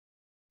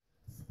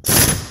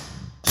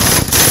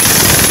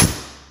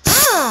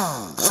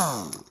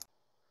Hello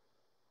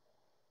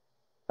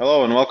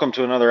and welcome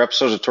to another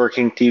episode of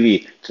Torking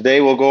TV.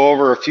 Today we'll go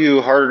over a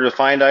few harder to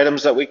find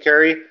items that we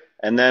carry,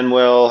 and then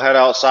we'll head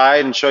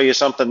outside and show you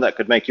something that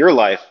could make your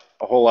life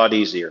a whole lot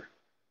easier.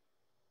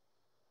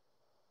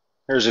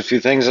 Here's a few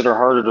things that are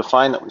harder to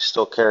find that we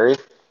still carry.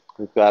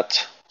 We've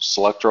got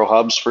Selectro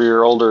hubs for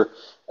your older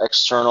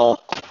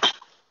external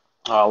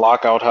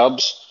lockout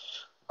hubs.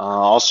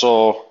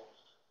 Also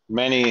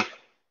many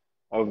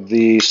of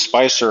the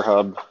Spicer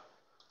hub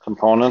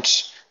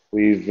components.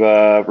 We've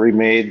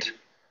remade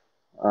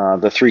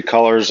the three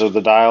colors of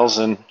the dials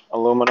in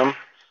aluminum.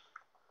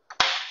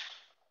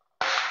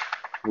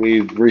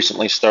 We've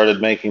recently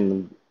started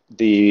making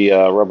the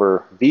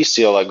rubber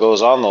V-seal that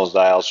goes on those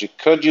dials. You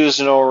could use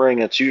an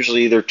O-ring. It's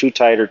usually either too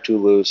tight or too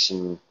loose,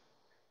 and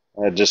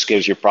it just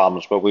gives you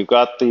problems. But we've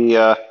got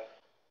the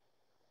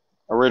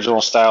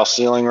original style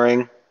sealing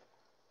ring.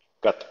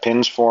 Got the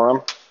pins for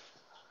them.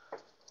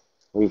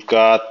 We've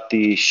got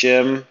the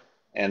shim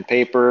and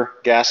paper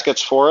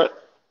gaskets for it.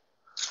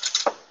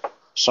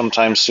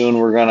 Sometime soon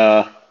we're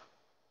gonna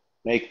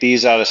make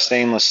these out of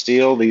stainless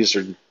steel. These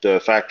are the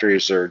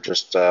factories are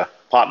just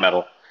pot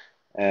metal,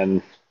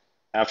 and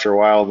after a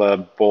while the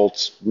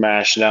bolts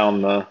mash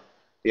down the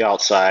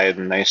outside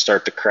and they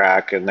start to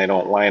crack and they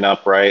don't line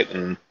up right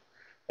and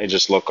they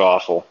just look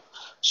awful.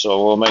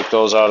 So we'll make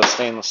those out of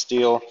stainless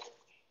steel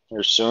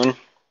here soon.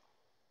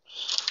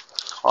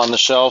 On the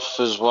shelf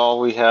as well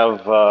we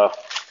have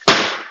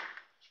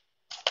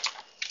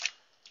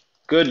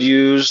good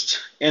used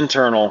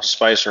internal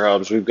Spicer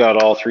hubs. We've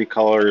got all three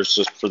colors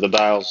just for the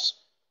dials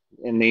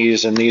in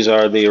these, and these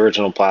are the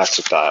original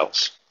plastic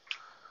dials.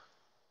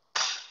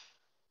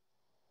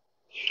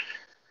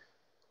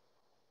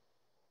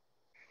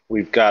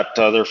 We've got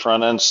other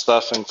front end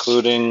stuff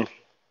including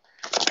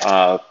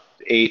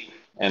 8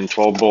 and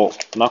 12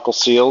 bolt knuckle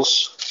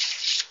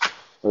seals.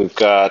 We've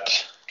got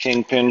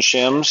kingpin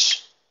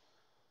shims,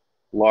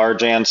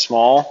 large and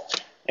small,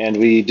 and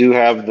we do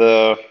have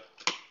the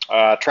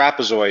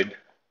trapezoid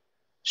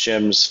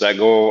shims that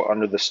go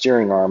under the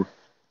steering arm.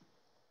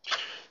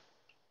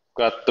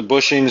 Got the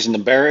bushings and the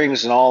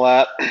bearings and all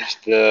that.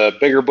 The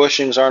bigger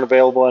bushings aren't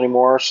available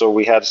anymore, so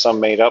we had some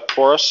made up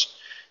for us.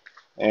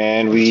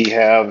 And we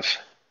have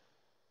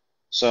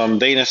some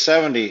Dana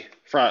 70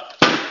 front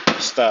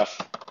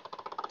stuff.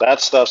 That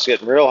stuff's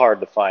getting real hard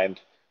to find.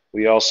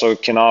 We also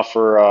can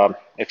offer,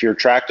 if your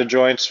tractor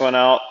joints went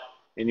out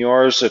in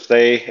yours, if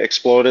they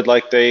exploded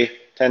like they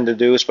tend to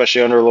do,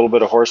 especially under a little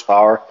bit of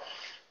horsepower,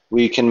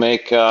 we can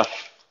make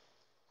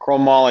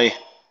chrome moly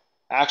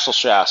axle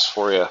shafts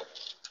for you,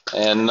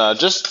 and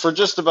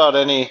just about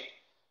any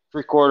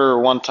 3/4 or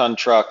 1 ton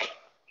truck,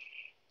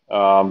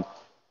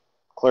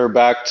 clear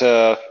back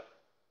to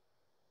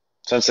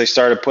since they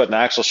started putting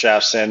axle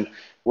shafts in.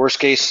 Worst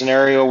case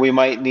scenario, we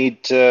might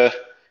need to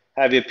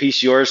have you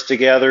piece yours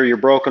together, your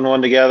broken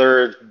one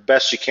together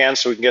best you can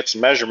so we can get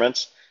some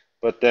measurements,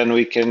 but then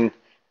we can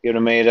get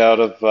them made out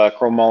of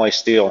chrome moly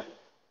steel.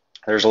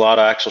 There's a lot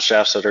of axle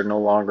shafts that are no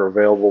longer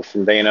available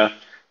from Dana.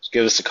 Just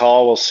give us a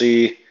call. We'll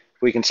see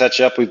if we can set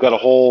you up. We've got a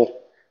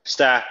whole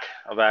stack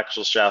of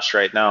axle shafts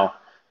right now,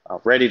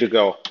 ready to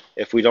go.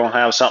 If we don't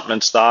have something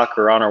in stock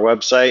or on our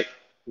website,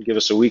 give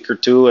us a week or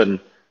two and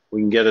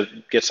we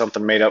can get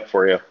something made up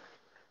for you.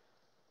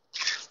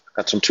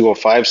 Got some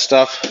 205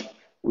 stuff.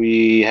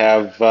 We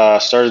have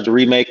started to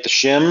remake the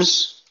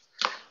shims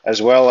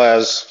as well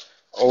as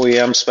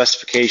OEM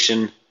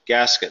specification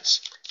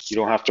gaskets. You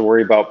don't have to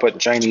worry about putting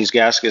Chinese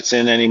gaskets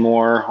in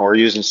anymore or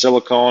using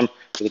silicone.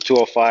 For the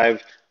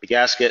 205, the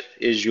gasket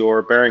is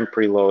your bearing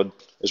preload,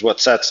 is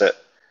what sets it.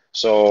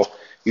 So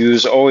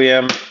use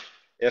OEM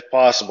if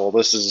possible.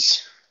 This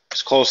is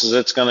as close as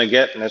it's going to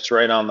get, and it's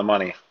right on the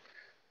money.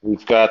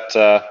 We've got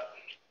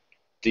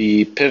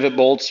the pivot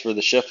bolts for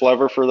the shift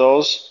lever for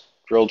those,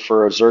 drilled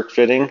for a Zerk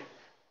fitting.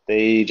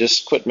 They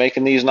just quit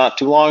making these not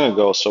too long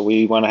ago, so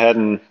we went ahead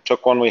and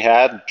took one we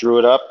had, drew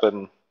it up,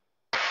 and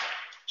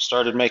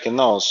started making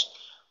those.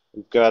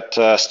 We've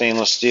got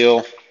stainless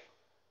steel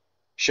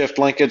shift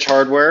linkage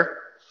hardware,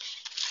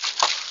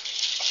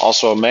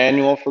 also a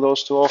manual for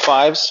those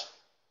 205s,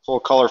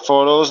 full color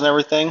photos and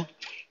everything,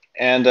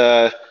 and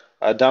a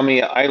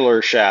dummy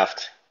idler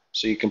shaft,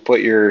 so you can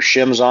put your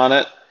shims on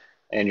it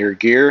and your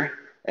gear,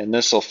 and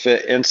this will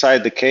fit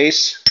inside the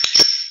case.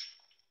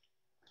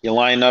 You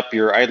line up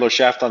your idler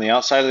shaft on the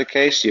outside of the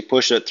case, you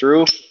push it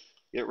through,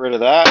 get rid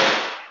of that,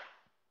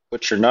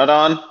 put your nut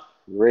on,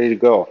 you're ready to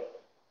go.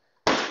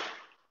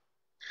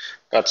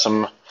 Got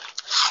some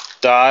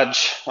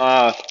Dodge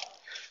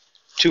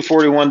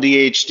 241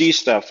 DHD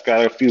stuff.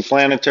 Got a few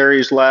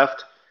planetaries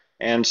left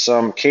and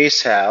some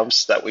case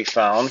halves that we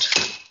found.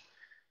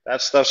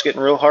 That stuff's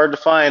getting real hard to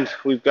find.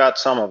 We've got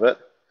some of it.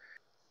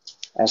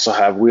 Also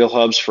have wheel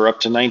hubs for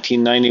up to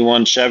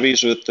 1991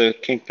 Chevys with the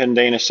Kingpin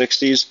Dana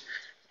 60s,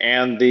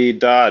 and the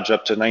Dodge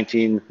up to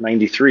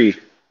 1993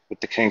 with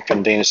the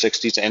Kingpin Dana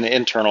 60s and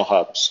internal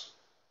hubs.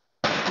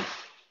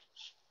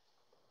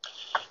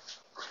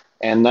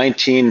 And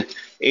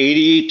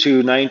 1980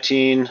 to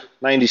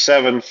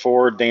 1997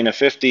 Ford Dana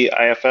 50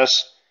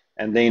 IFS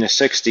and Dana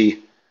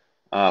 60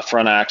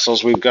 front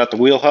axles. We've got the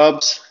wheel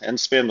hubs and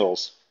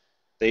spindles.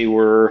 They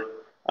were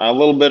a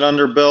little bit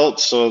underbuilt,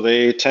 so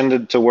they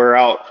tended to wear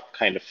out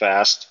kind of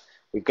fast.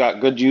 We've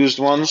got good used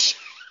ones.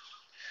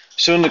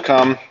 Soon to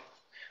come,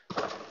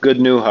 good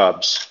new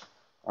hubs.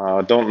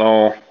 Don't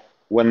know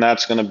when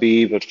that's going to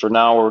be, but for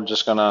now we're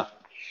just going to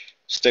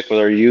stick with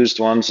our used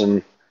ones,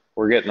 and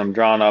we're getting them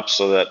drawn up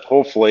so that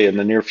hopefully in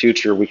the near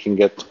future we can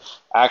get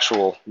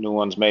actual new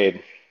ones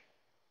made.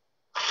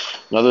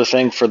 Another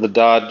thing for the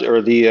Dodge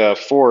or the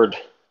Ford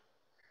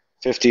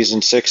 50s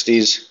and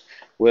 60s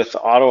with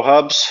auto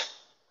hubs,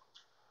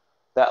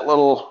 that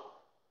little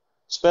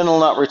spindle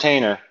nut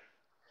retainer.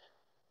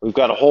 We've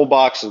got a whole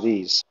box of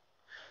these.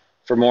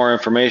 For more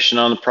information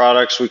on the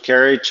products we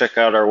carry, check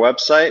out our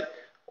website,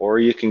 or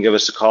you can give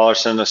us a call or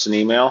send us an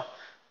email.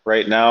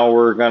 Right now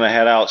we're going to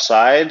head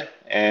outside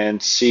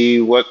and see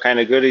what kind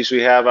of goodies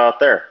we have out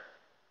there.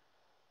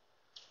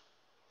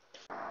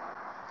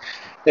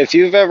 If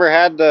you've ever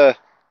had to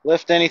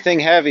lift anything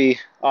heavy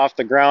off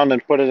the ground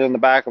and put it in the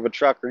back of a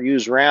truck or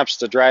use ramps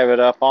to drive it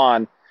up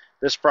on,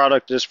 this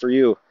product is for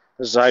you.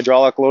 This is a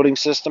hydraulic loading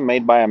system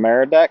made by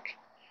AmeriDeck.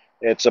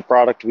 It's a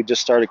product we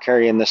just started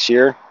carrying this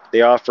year.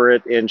 They offer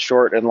it in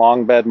short and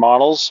long bed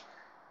models.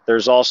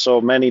 There's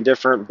also many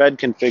different bed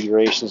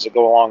configurations that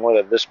go along with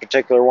it. This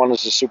particular one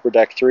is a Super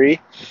Deck 3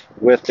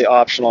 with the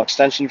optional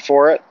extension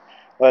for it.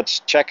 Let's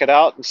check it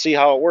out and see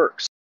how it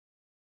works.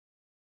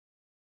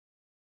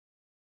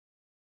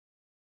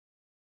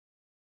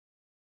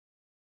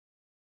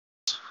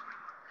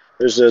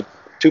 There's a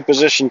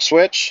 2-position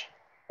switch,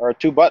 or a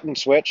 2-button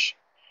switch.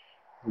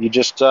 You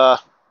just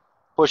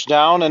push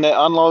down and it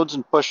unloads,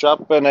 and push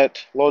up and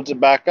it loads it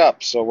back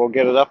up. So we'll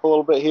get it up a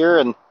little bit here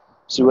and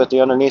see what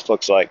the underneath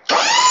looks like.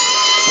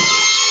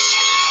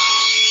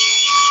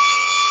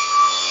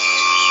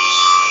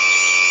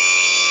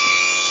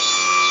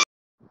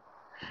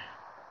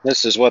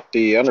 This is what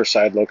the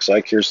underside looks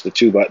like. Here's the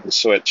 2-button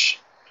switch.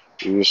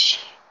 You just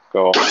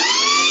go up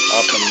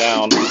and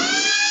down.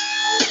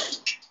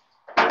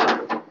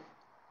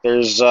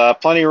 There's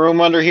plenty of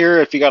room under here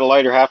if you got a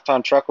lighter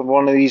half-ton truck with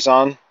one of these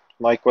on,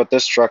 like what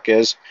this truck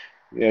is.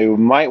 You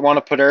might want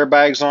to put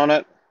airbags on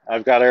it.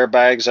 I've got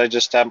airbags, I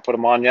just haven't put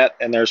them on yet.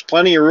 And there's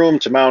plenty of room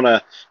to mount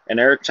an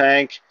air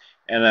tank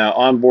and an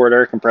onboard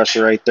air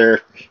compressor right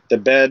there. The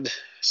bed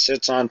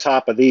sits on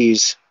top of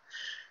these,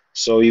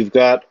 so you've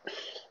got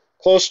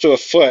close to a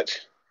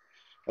foot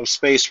of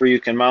space where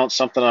you can mount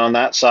something on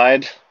that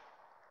side.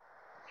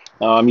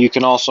 You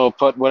can also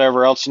put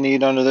whatever else you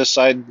need under this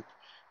side,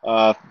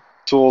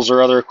 tools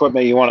or other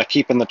equipment you want to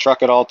keep in the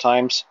truck at all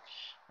times.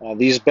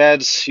 These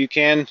beds, you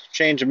can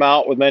change them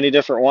out with many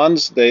different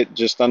ones. They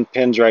just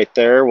unpinge right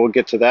there. We'll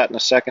get to that in a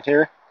second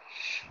here.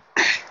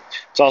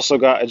 It's also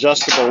got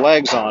adjustable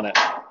legs on it.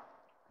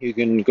 You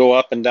can go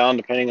up and down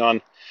depending on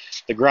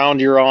the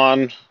ground you're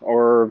on,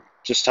 or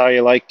just how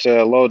you like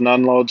to load and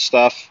unload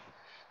stuff.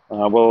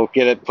 We'll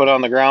get it put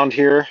on the ground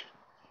here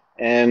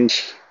and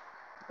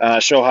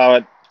show how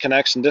it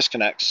connects and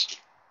disconnects.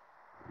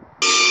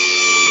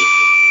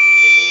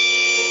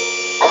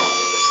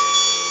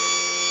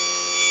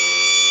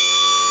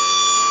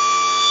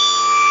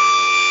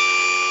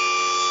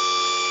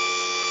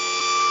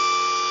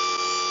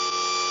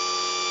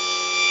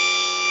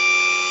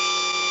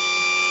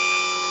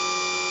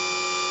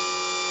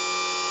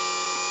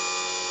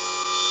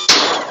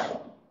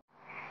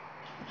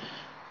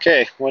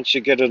 Okay, once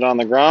you get it on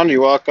the ground, you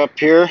walk up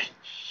here,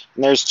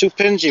 and there's 2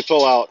 pins you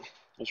pull out.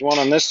 There's one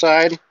on this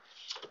side,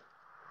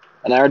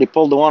 and I already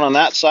pulled the one on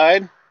that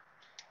side.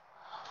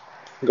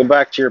 Go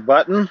back to your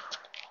button.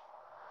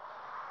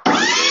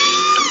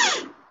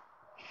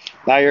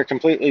 Now you're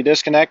completely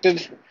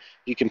disconnected.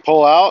 You can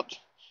pull out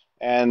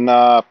and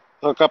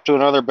hook up to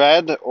another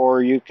bed,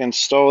 or you can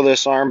stow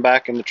this arm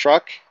back in the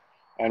truck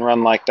and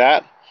run like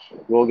that.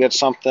 We'll get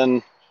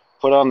something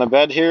put on the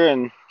bed here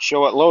and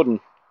show it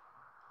loading.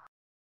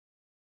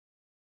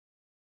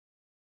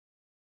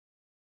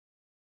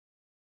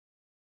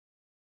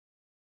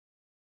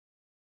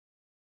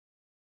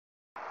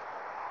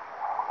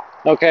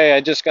 Okay, I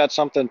just got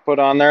something put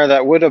on there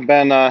that would have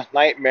been a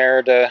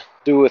nightmare to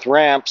do with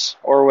ramps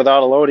or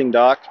without a loading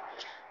dock.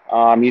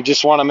 You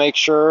just want to make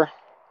sure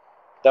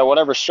that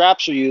whatever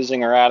straps you're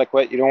using are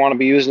adequate. You don't want to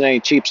be using any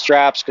cheap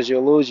straps because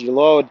you'll lose your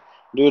load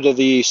due to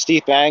the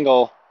steep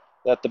angle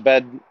that the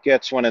bed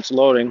gets when it's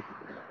loading.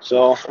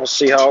 So we'll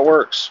see how it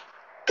works.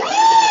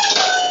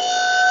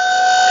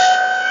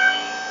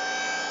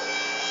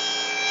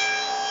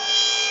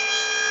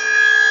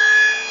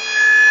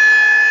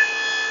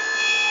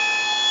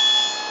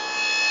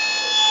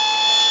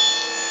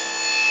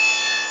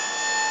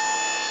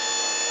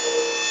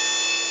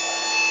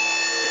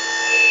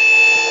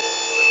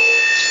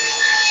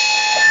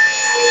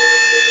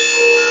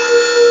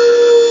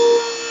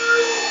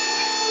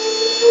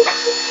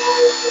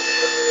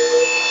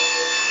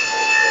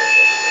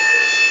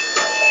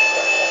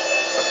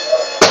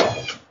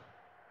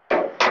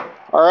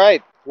 All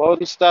right,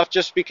 loading stuff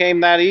just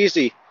became that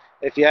easy.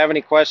 If you have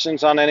any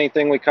questions on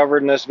anything we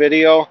covered in this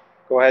video,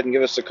 go ahead and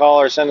give us a call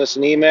or send us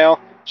an email.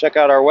 Check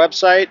out our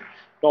website.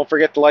 Don't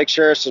forget to like,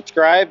 share,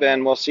 subscribe,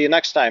 and we'll see you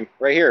next time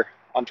right here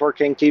on Torque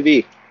King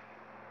TV.